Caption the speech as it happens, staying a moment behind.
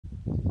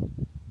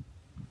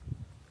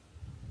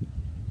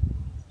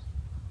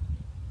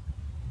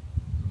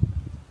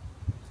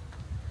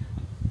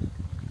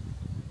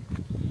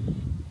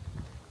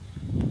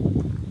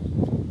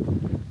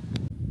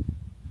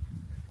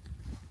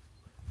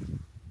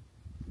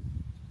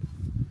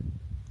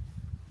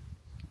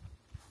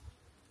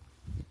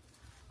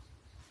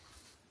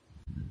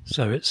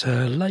So it's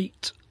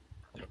late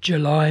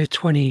July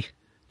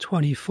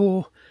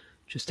 2024,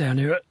 just down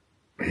here at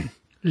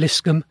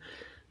Lyscombe,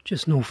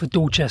 just north of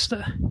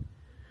Dorchester,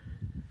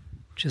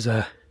 which is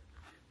a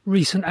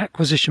recent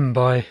acquisition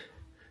by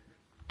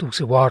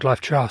Dorset Wildlife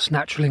Trust,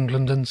 Natural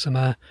England and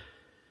some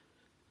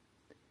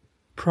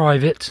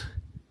private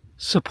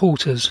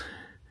supporters.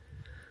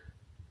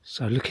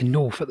 So looking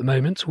north at the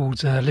moment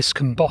towards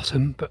Lyscombe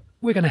Bottom, but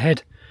we're going to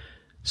head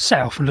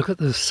south and look at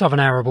the southern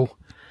arable.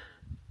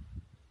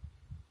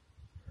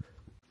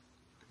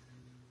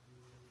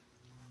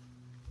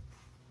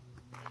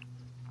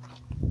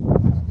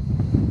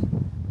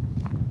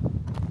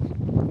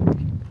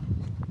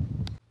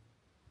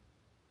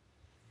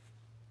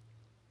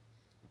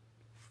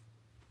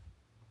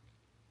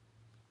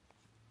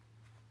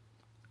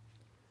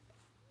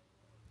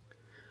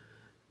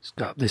 Let's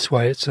go up this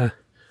way. It's a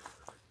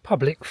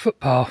public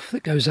footpath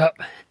that goes up,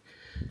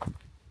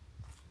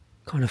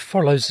 kind of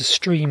follows the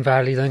stream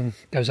valley, then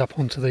goes up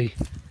onto the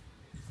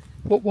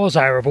what was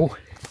arable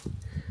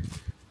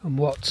and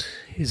what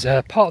is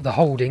part of the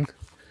holding.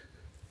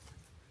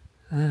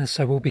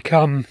 So will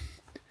become,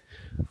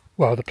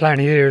 well, the plan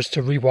here is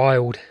to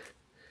rewild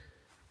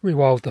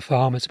the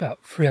farm. It's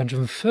about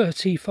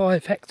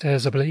 335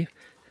 hectares, I believe,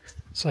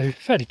 so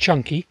fairly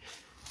chunky.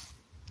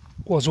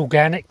 Was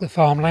organic, the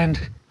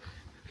farmland.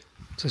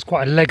 So there's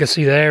quite a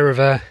legacy there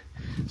of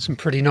some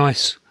pretty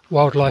nice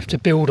wildlife to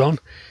build on.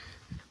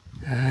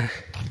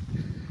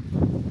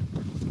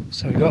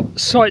 So we've got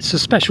sites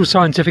of special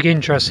scientific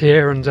interest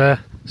here and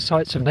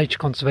sites of nature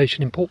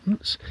conservation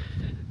importance,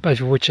 both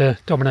of which are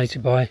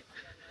dominated by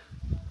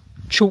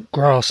chalk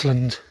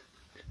grassland,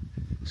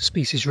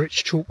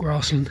 species-rich chalk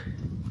grassland,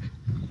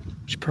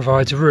 which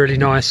provides a really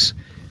nice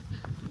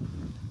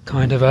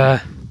kind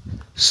of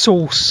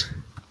source.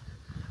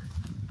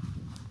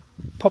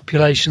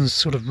 Populations,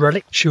 sort of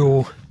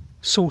relictual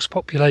source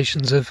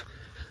populations of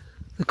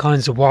the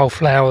kinds of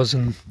wildflowers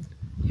and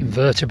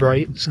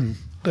invertebrates and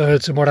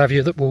birds and what have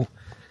you that will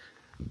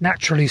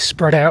naturally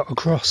spread out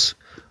across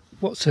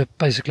what's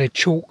basically a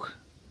chalk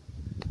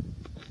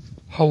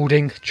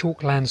holding,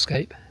 chalk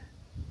landscape.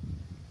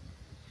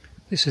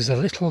 This is a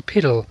little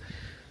piddle,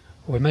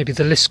 or maybe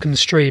the Lyscombe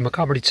stream, I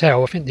can't really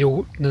tell. I think the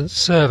Ordnance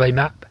Survey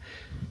map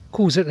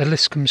calls it the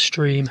Lyscombe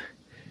stream,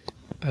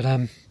 but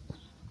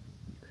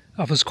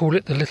others call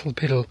it the Little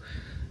Piddle,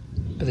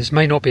 but this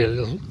may not be the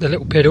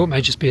Little Piddle, it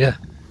may just be a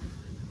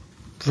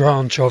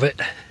branch of it.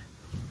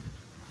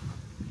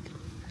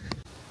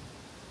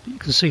 You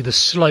can see the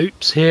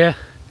slopes here.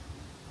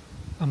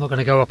 I'm not going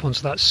to go up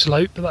onto that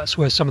slope, but that's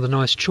where some of the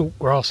nice chalk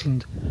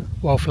grassland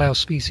wildflower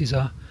species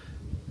are.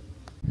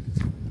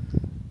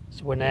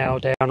 So we're now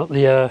down at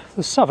the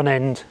southern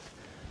end,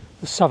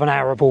 the southern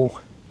arable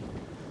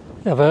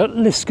of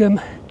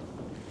Lyscombe,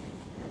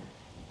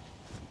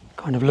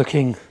 kind of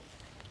looking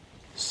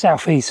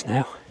southeast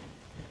now.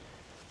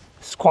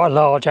 It's quite a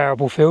large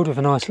arable field with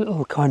a nice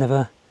little kind of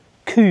a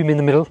coombe in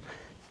the middle.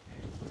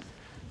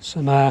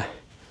 Some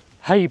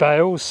hay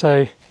bales,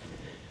 so I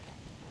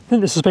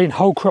think this has been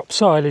whole crop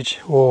silage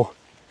or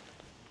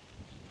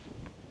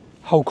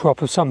whole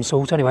crop of some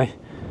sort anyway.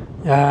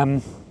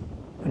 And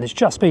it's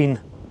just been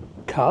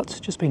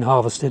cut, just been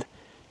harvested.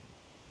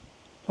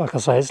 Like I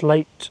say, it's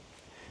late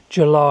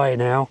July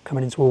now,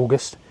 coming into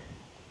August.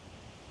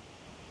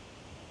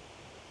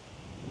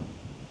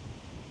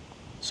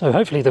 So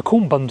hopefully the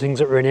corn buntings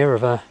that are in here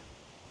have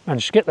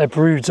managed to get their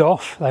broods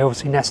off. They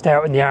obviously nest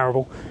out in the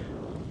arable.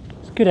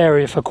 It's a good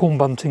area for corn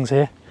buntings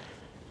here.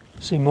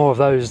 See more of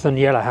those than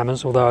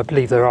yellowhammers, although I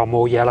believe there are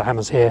more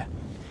yellowhammers here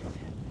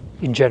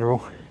in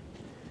general.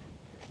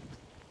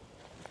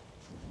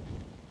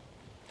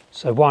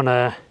 So one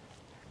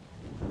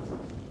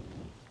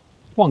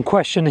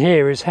question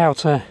here is how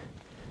to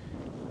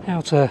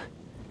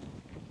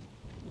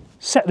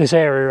set this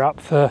area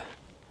up for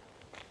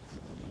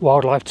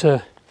wildlife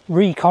to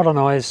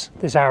recolonise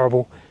this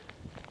arable.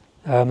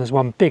 There's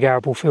one big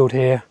arable field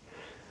here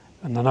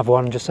and another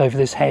one just over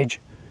this hedge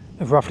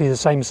of roughly the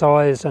same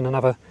size, and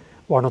another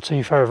one or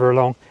two further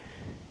along.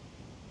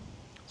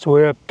 So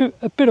we're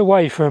a bit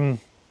away from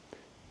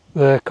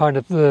the kind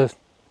of the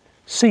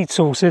seed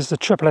sources, the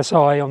triple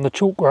SI on the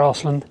chalk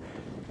grassland.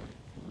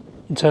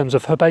 In terms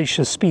of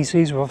herbaceous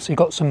species, we've obviously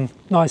got some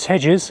nice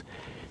hedges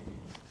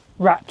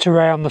wrapped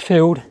around the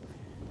field.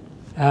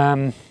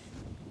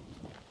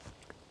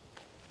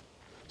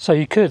 So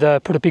you could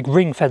put a big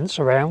ring fence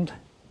around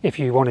if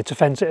you wanted to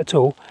fence it at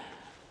all.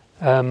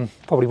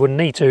 Probably wouldn't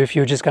need to if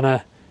you were just going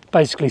to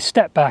basically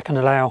step back and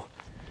allow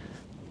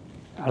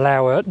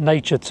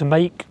nature to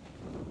make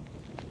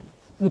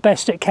the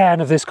best it can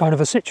of this kind of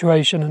a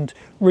situation and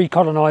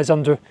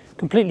recolonise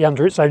completely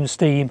under its own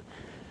steam.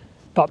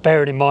 But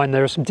bearing in mind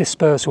there are some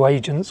dispersal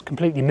agents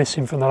completely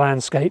missing from the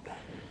landscape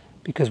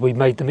because we've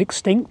made them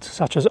extinct,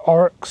 such as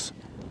oryx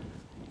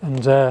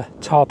and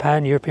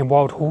tarpan, European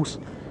wild horse,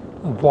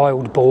 and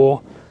wild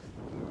boar,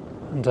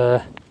 and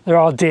there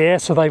are deer,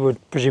 so they would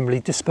presumably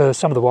disperse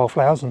some of the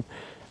wildflowers, and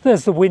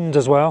there's the wind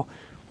as well,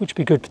 which would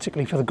be good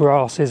particularly for the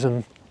grasses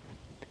and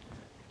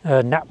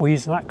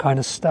knapweeds and that kind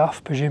of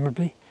stuff,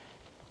 presumably.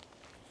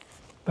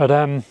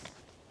 But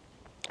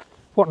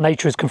what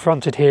nature has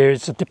confronted here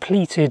is a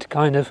depleted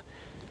kind of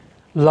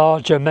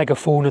larger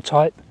megafauna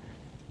type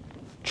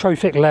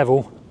trophic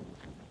level,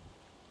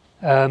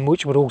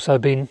 which would also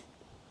have been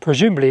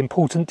presumably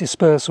important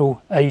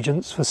dispersal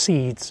agents for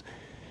seeds.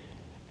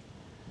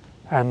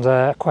 And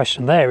the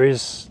question there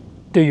is,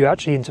 do you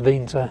actually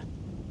intervene to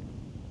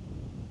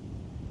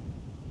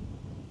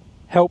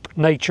help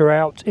nature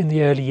out in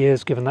the early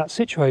years given that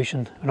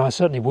situation? And I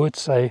certainly would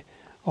say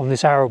on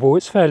this arable,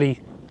 the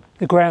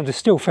ground is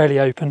still fairly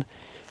open,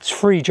 it's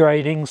free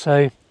draining,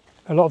 so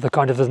a lot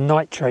of the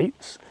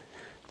nitrates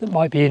that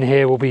might be in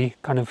here will be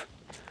kind of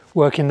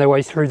working their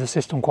way through the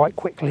system quite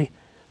quickly.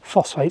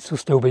 Phosphates will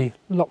still be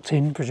locked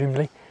in,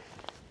 presumably.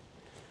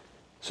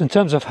 So in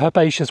terms of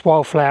herbaceous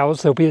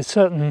wildflowers, there'll be a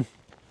certain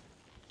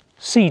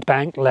seed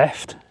bank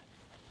left,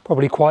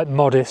 probably quite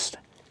modest.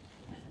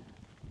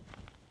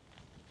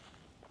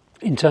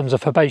 In terms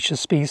of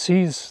herbaceous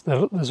species,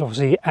 there's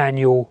obviously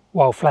annual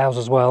wildflowers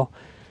as well,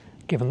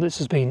 given this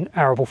has been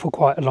arable for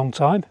quite a long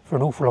time, for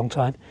an awful long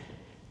time.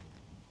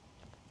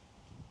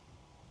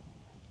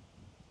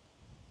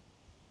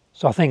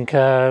 So I think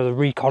the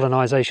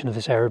recolonisation of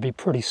this area would be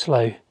pretty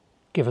slow,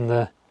 given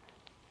the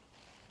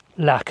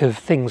lack of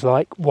things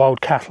like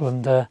wild cattle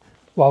and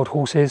wild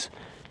horses.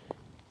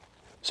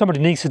 Somebody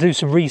needs to do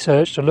some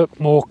research to look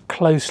more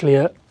closely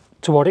at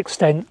to what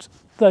extent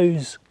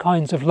those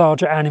kinds of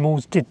larger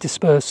animals did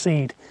disperse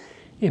seed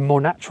in more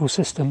natural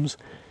systems,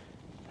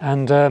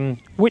 and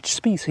which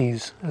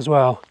species as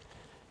well,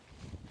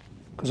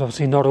 because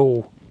obviously not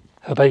all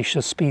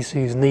herbaceous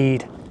species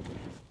need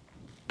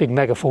big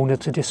megafauna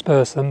to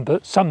disperse them,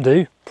 but some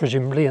do,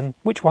 presumably, and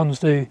which ones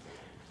do,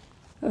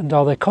 and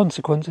are there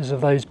consequences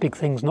of those big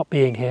things not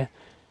being here?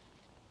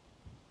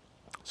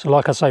 So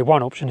like I say,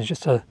 one option is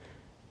just to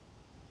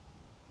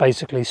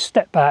basically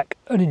step back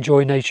and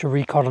enjoy nature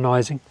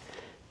recolonising.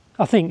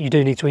 I think you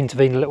do need to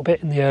intervene a little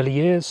bit in the early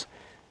years.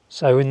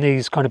 So in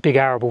these kind of big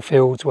arable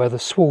fields where the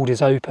sward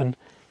is open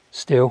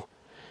still,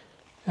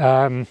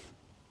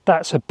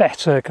 that's a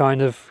better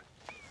kind of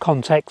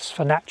context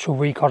for natural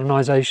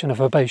recolonisation of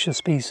herbaceous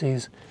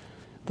species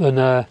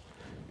than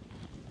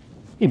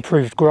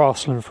improved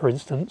grassland, for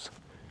instance.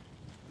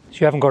 So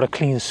you haven't got a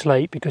clean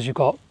slate because you've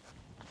got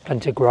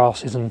plenty of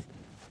grasses and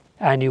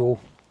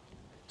annual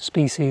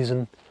species,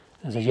 and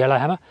there's a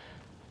yellowhammer,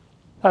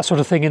 that sort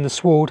of thing in the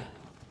sward,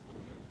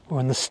 or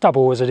in the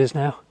stubble as it is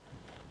now.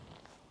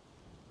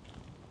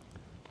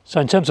 So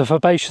in terms of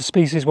herbaceous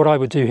species, what I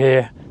would do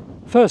here,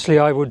 firstly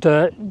I would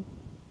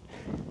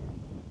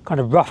kind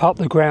of rough up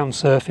the ground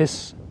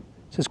surface.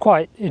 So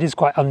it is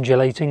quite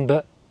undulating,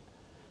 but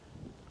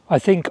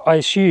I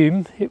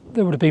assume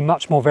there would have been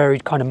much more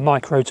varied kind of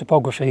micro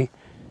topography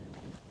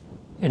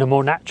in a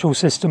more natural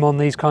system on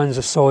these kinds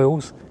of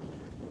soils.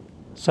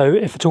 So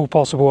if at all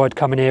possible, I'd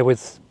come in here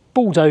with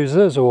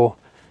bulldozers or,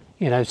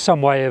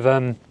 some way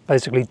of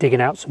basically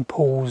digging out some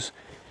pools,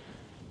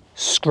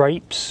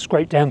 scrape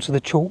down to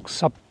the chalk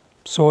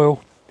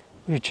subsoil,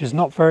 which is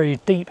not very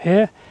deep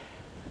here,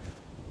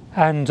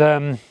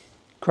 and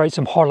create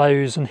some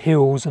hollows and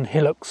hills and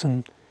hillocks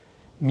and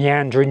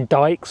meandering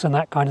dikes and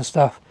that kind of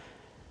stuff.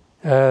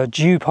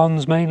 Dew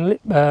ponds mainly,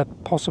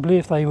 possibly,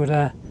 if they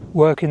would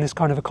work in this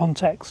kind of a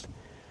context.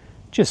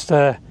 Just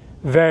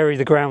vary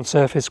the ground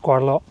surface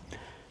quite a lot,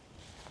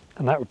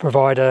 and that would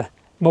provide a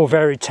more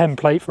varied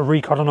template for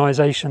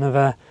recolonisation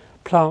of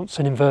plants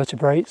and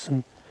invertebrates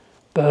and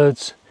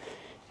birds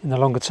in the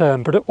longer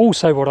term. But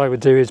also what I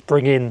would do is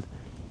bring in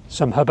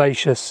some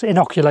herbaceous,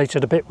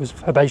 inoculated a bit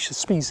with herbaceous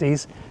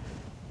species.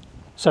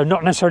 So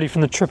not necessarily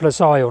from the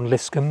Triple-SI on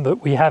Lyscombe,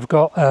 but we have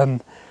got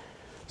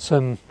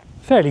some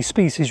fairly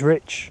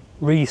species-rich,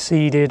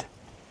 reseeded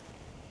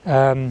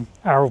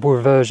arable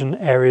reversion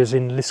areas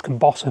in Lyscombe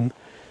Bottom,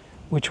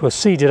 which were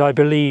seeded, I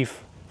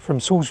believe, from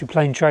Salisbury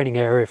Plain Training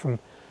Area, from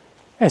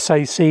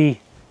SAC,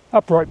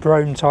 upright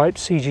brome type,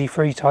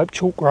 CG3 type,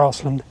 chalk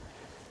grassland.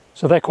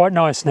 So they're quite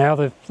nice now.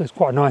 There's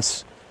quite a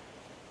nice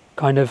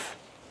kind of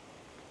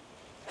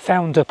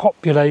founder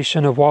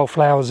population of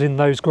wildflowers in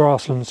those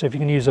grasslands. So if you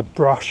can use a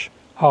brush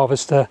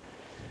harvester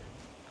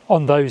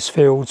on those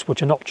fields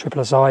which are not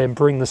Triple-SI and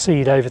bring the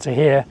seed over to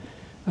here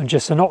and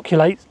just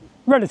inoculate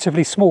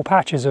relatively small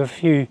patches of a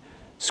few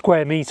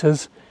square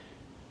metres,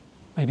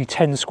 maybe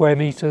 10 square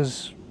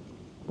metres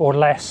or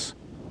less,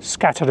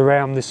 scattered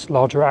around this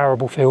larger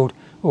arable field,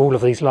 all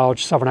of these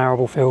large southern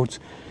arable fields,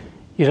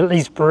 you'd at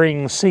least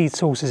bring seed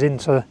sources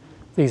into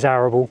these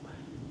arable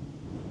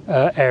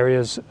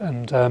areas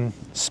and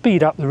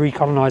speed up the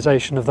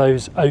recolonisation of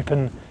those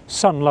open,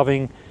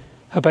 sun-loving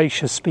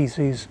herbaceous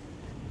species.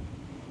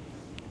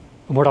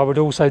 And what I would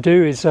also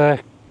do is,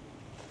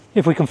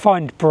 if we can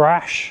find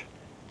brash,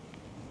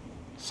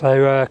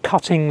 so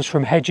cuttings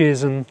from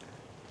hedges, and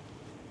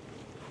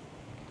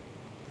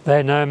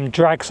then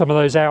drag some of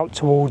those out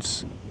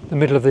towards the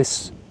middle of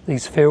these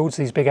fields,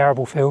 these big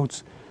arable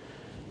fields,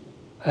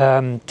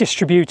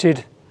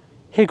 distributed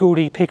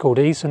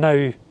higgledy-pickledy, so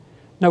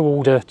no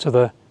order to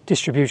the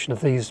distribution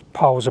of these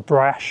piles of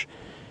brash,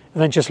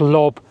 and then just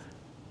lob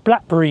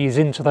blackberries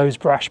into those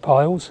brash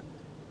piles.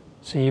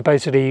 So you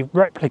basically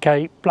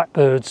replicate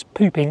blackbirds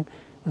pooping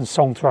and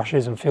song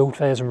thrushes and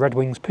fieldfares and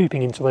redwings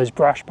pooping into those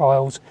brash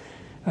piles,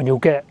 and you'll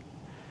get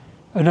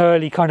an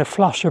early kind of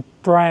flush of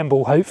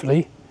bramble,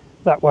 hopefully,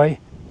 that way.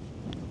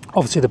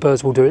 Obviously the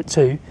birds will do it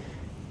too,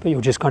 but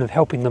you're just kind of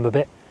helping them a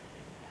bit.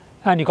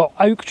 And you've got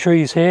oak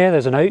trees here.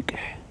 There's an oak.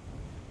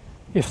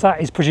 If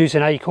that is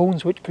producing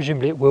acorns, which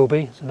presumably it will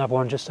be, there's another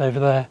one just over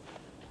there,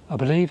 I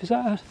believe. Is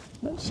that a...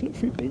 Let's look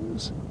through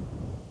bins.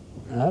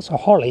 No, that's a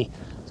holly.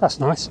 That's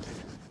nice.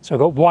 So I've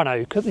got one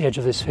oak at the edge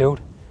of this field.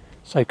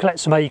 So collect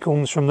some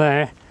acorns from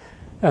there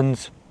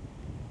and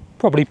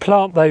probably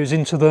plant those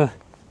into the...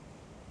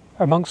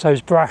 amongst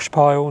those brash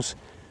piles.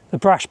 The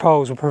brash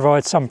piles will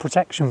provide some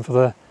protection for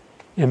the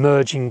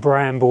emerging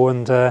bramble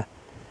and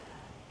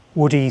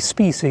woody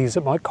species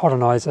that might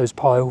colonise those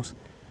piles.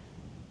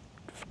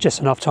 Just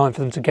enough time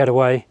for them to get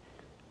away.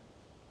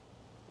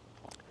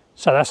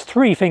 So that's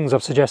 3 things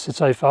I've suggested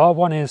so far.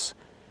 One is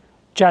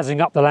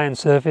jazzing up the land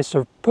surface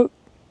to put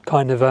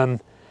kind of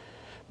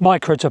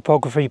micro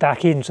topography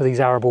back into these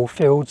arable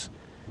fields.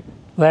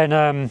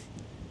 Then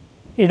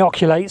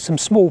inoculate some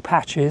small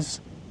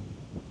patches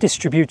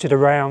distributed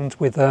around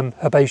with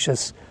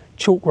herbaceous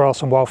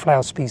chalkgrass and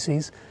wildflower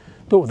species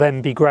that will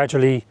then be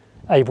gradually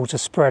able to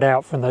spread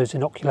out from those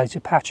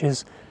inoculated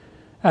patches,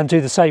 and do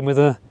the same with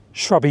the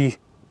shrubby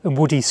and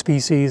woody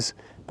species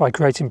by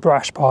creating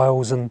brash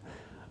piles and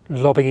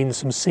lobbing in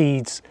some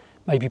seeds,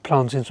 maybe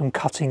planting some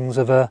cuttings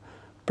of a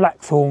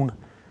blackthorn,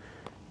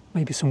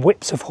 maybe some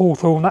whips of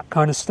hawthorn, that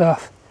kind of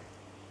stuff.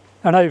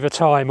 And over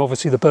time,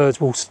 obviously the birds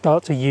will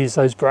start to use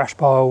those brash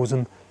piles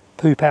and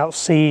poop out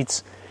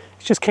seeds.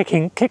 It's just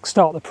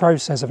kickstart the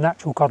process of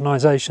natural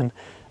colonisation.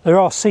 There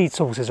are seed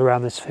sources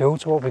around this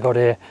field. So what we've got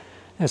here,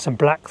 there's some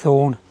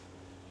blackthorn,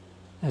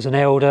 there's an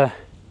elder,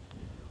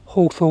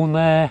 hawthorn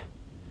there,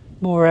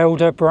 more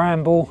elder,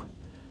 bramble,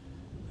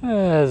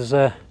 there's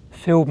a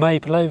field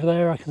maple over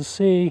there I can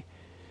see.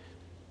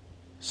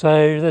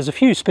 So there's a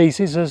few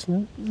species. There's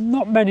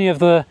not many of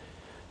the...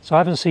 So I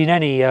haven't seen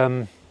any...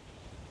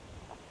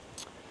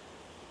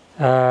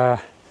 there's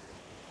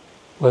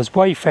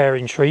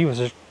wayfaring tree,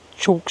 was a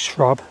chalk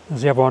shrub.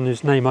 There's the other one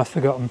whose name I've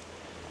forgotten.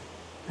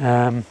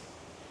 But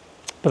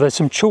there's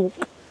some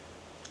chalk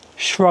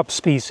shrub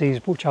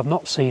species which I've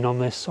not seen on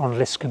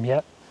Lyscombe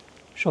yet.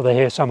 I'm sure they're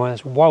here somewhere.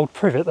 There's wild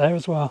privet there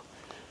as well.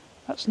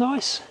 That's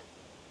nice.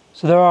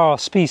 So there are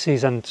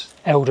species, and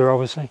elder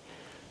obviously.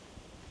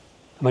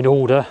 I mean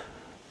alder.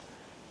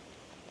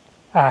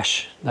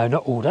 Ash. No,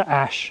 not alder.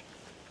 Ash.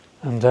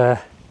 And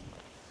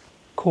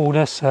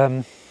cornus.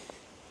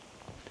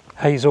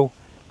 Hazel.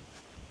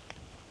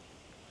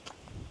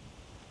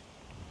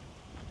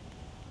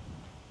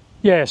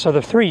 Yeah, so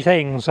the 3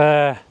 things,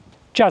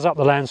 jazz up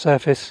the land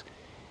surface,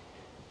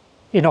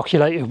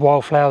 inoculate with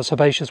wildflowers,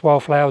 herbaceous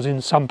wildflowers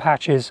in some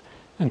patches,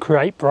 and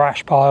create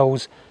brash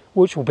piles,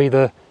 which will be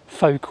the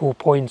focal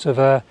point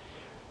of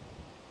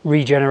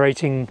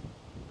regenerating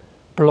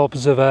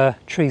blobs of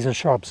trees and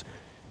shrubs.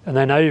 And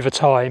then over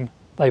time,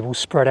 they will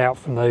spread out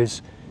from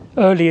those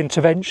early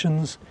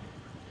interventions.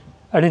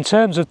 And in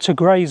terms of to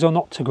graze or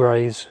not to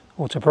graze,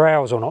 or to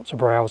browse or not to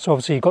browse, so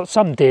obviously you've got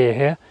some deer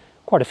here,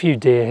 quite a few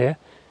deer here,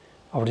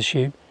 I would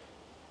assume.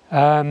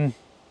 That's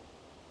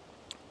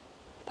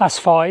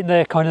fine,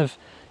 they're kind of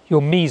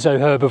your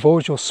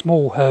meso-herbivores, your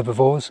small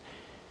herbivores.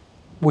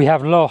 We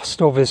have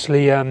lost,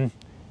 obviously,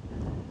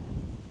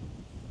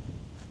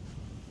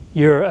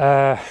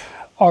 your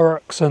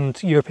oryx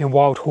and European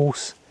wild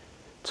horse,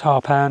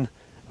 tarpan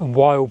and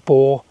wild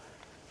boar.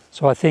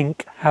 So I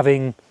think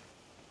having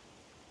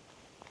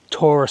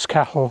Taurus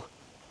cattle,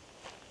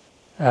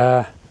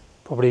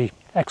 probably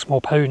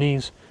Exmoor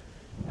ponies,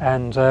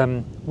 and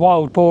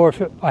wild boar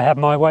if I had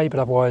my way, but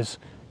otherwise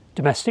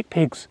domestic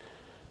pigs,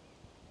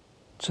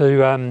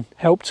 to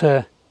help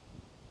to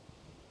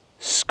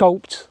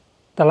sculpt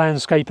the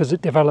landscape as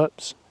it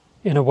develops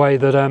in a way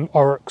that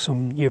oryx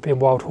and European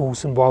wild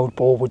horse and wild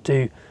boar would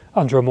do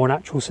under a more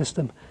natural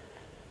system.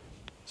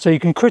 So you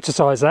can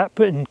criticise that,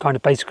 putting kind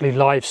of basically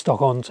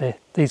livestock onto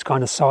these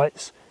kind of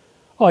sites.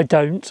 I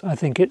don't. I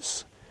think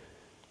it's,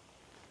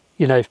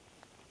 you know,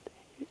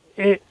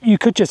 you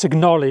could just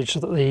acknowledge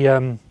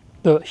that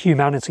that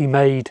humanity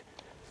made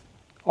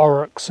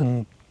oryx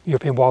and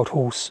European wild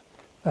horse,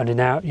 and in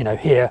our, you know,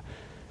 here,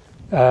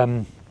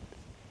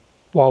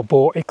 wild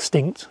boar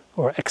extinct,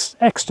 or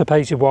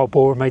extirpated wild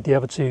boar and made the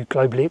other 2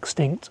 globally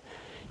extinct.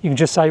 You can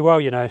just say, well,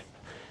 you know,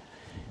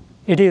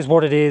 it is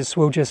what it is.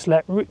 We'll just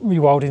let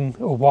rewilding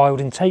or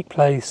wilding take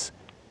place,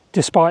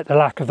 despite the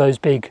lack of those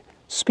big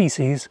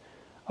species.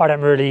 I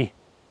don't really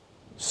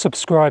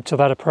subscribe to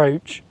that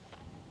approach,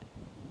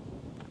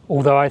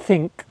 although I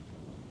think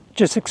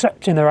just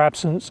accepting their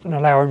absence and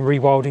allowing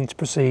rewilding to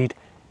proceed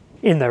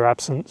in their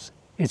absence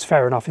is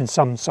fair enough in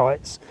some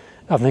sites.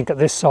 I think at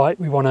this site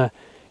we want to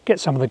get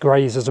some of the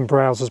grazers and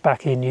browsers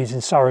back in using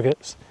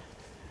surrogates.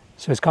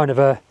 So it's kind of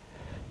a,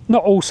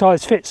 not all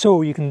size fits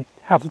all. You can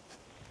have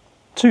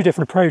 2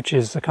 different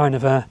approaches, the kind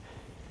of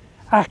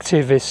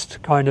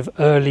activist, kind of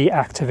early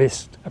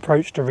activist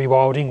approach to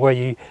rewilding, where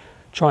you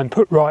try and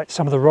put right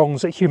some of the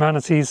wrongs that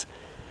humanity's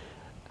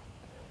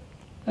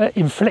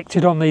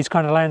inflicted on these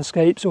kind of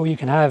landscapes, or you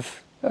can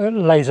have a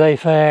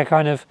laissez-faire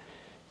kind of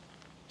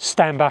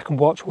stand back and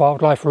watch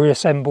wildlife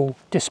reassemble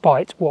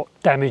despite what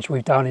damage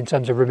we've done in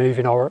terms of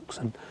removing aurochs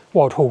and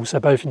wild horse. They're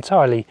both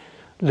entirely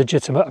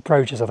legitimate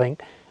approaches, I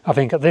think. I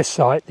think at this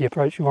site the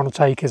approach you want to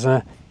take is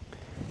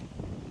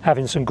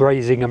having some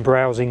grazing and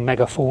browsing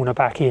megafauna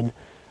back in,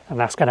 and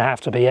that's going to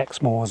have to be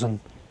Exmoors and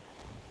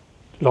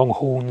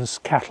longhorns,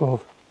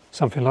 cattle,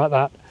 something like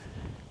that.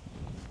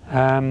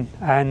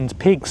 And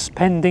pigs,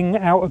 pending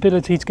our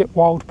ability to get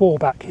wild boar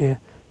back here.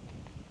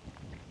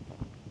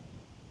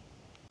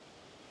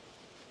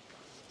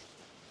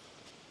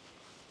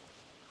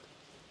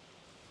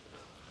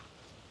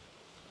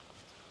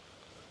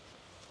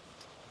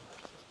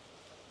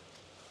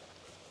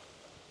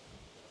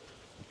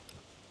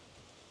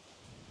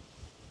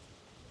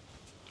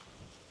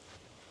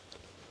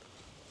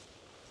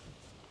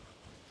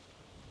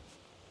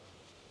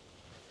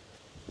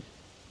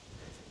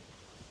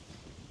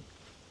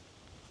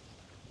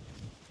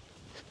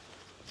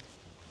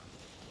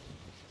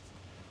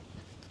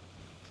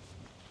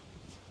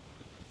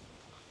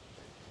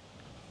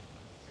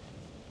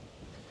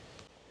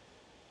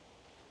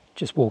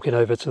 Just walking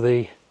over to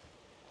the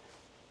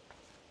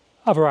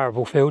other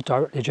arable field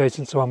directly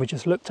adjacent to the one we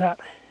just looked at.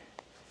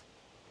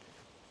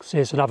 See,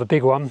 it's another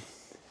big one,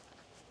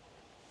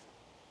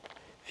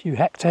 a few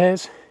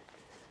hectares,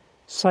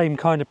 same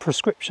kind of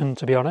prescription,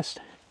 to be honest.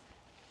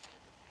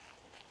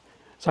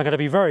 So I'm going to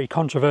be very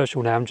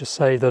controversial now and just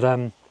say that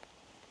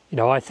you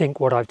know, I think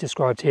what I've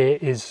described here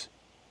is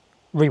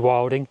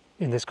rewilding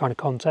in this kind of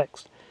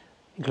context,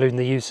 including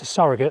the use of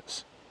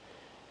surrogates.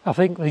 I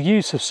think the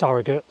use of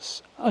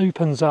surrogates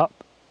opens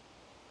up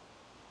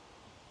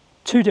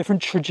two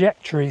different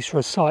trajectories for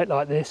a site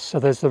like this. So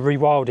there's the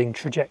rewilding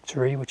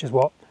trajectory, which is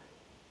what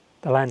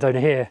the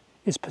landowner here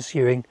is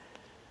pursuing,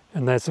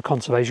 and there's the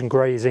conservation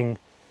grazing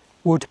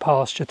wood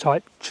pasture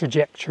type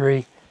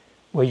trajectory,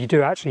 where you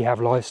do actually have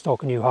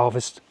livestock and you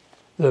harvest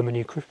them and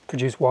you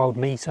produce wild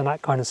meat and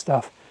that kind of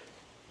stuff.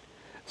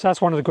 So that's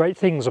one of the great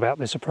things about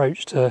this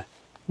approach to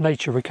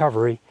nature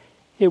recovery.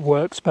 It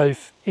works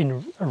both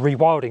in a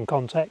rewilding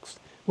context,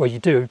 where you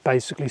do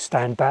basically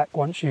stand back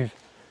once you've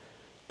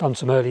done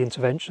some early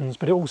interventions,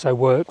 but it also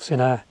works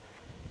in a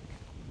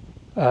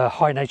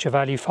high nature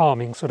value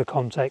farming sort of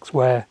context,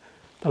 where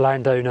the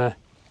landowner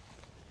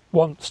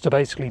wants to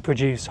basically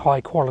produce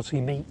high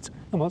quality meat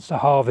and wants to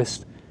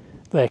harvest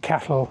their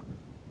cattle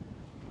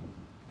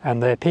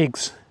and their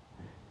pigs,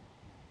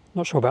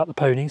 not sure about the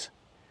ponies,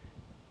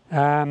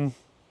 to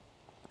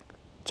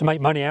make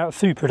money out of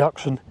food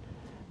production.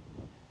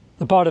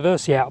 The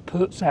biodiversity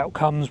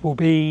outcomes will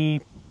be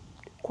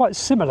quite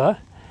similar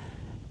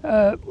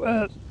at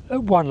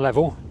one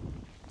level,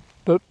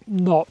 but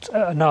not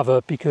at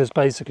another, because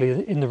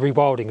basically in the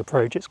rewilding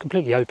approach it's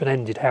completely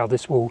open-ended how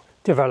this will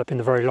develop in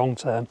the very long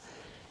term.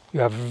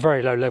 You have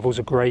very low levels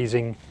of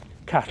grazing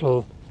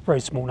cattle,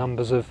 very small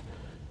numbers of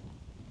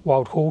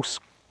wild horse,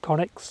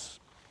 conics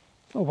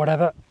or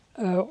whatever,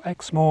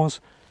 Exmoors,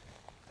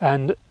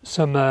 and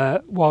some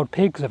wild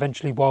pigs,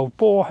 eventually wild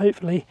boar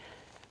hopefully.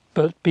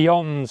 But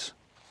beyond,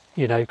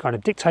 you know, kind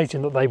of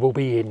dictating that they will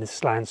be in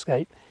this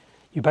landscape,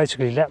 you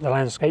basically let the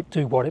landscape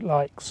do what it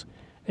likes.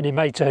 And it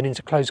may turn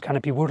into closed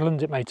canopy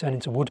woodland, it may turn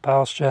into wood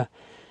pasture.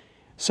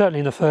 Certainly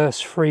in the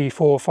first 3,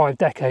 4, 5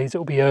 decades, it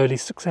will be early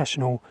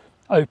successional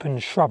open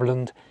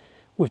shrubland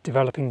with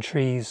developing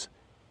trees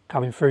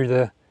coming through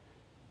the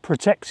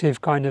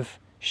protective kind of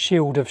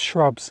shield of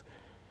shrubs.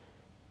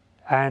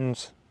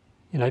 And,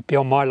 you know,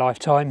 beyond my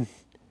lifetime,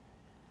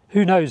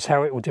 who knows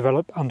how it will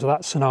develop under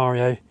that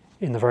scenario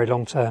in the very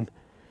long term.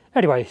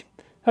 Anyway,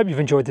 hope you've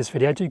enjoyed this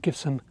video. Do give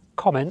some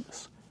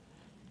comments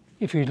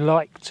if you'd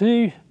like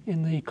to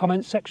in the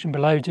comments section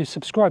below. Do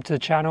subscribe to the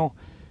channel,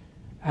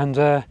 and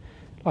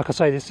like I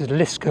say, this is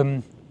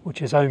Lyscombe,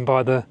 which is owned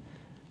by the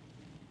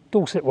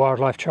Dorset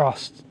Wildlife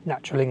Trust,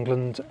 Natural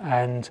England,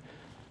 and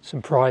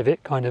some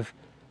private kind of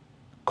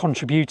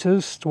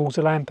contributors towards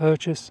the land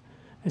purchase.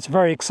 It's a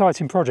very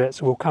exciting project,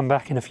 so we'll come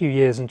back in a few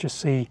years and just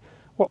see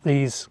what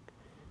these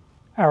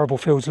arable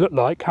fields look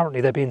like.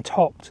 Currently they're being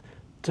topped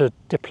to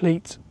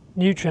deplete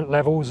nutrient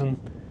levels, and,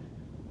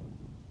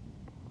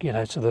 you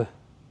know, so the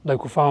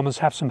local farmers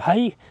have some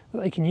hay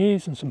that they can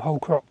use and some whole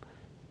crop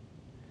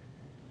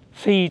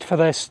feed for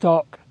their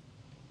stock.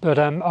 But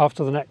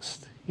after the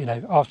next, you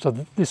know, after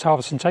this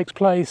harvesting takes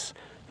place,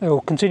 there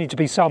will continue to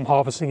be some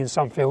harvesting in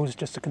some fields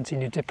just to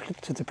continue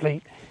to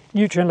deplete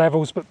nutrient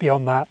levels, but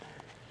beyond that,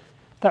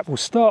 that will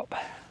stop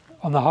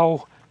on the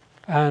whole,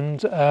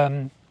 and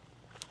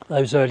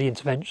those early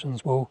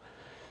interventions will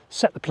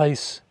set the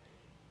place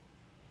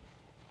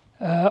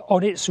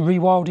on its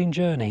rewilding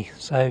journey.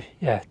 So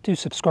yeah, do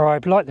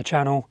subscribe, like the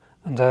channel,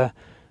 and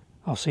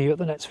I'll see you at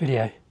the next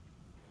video.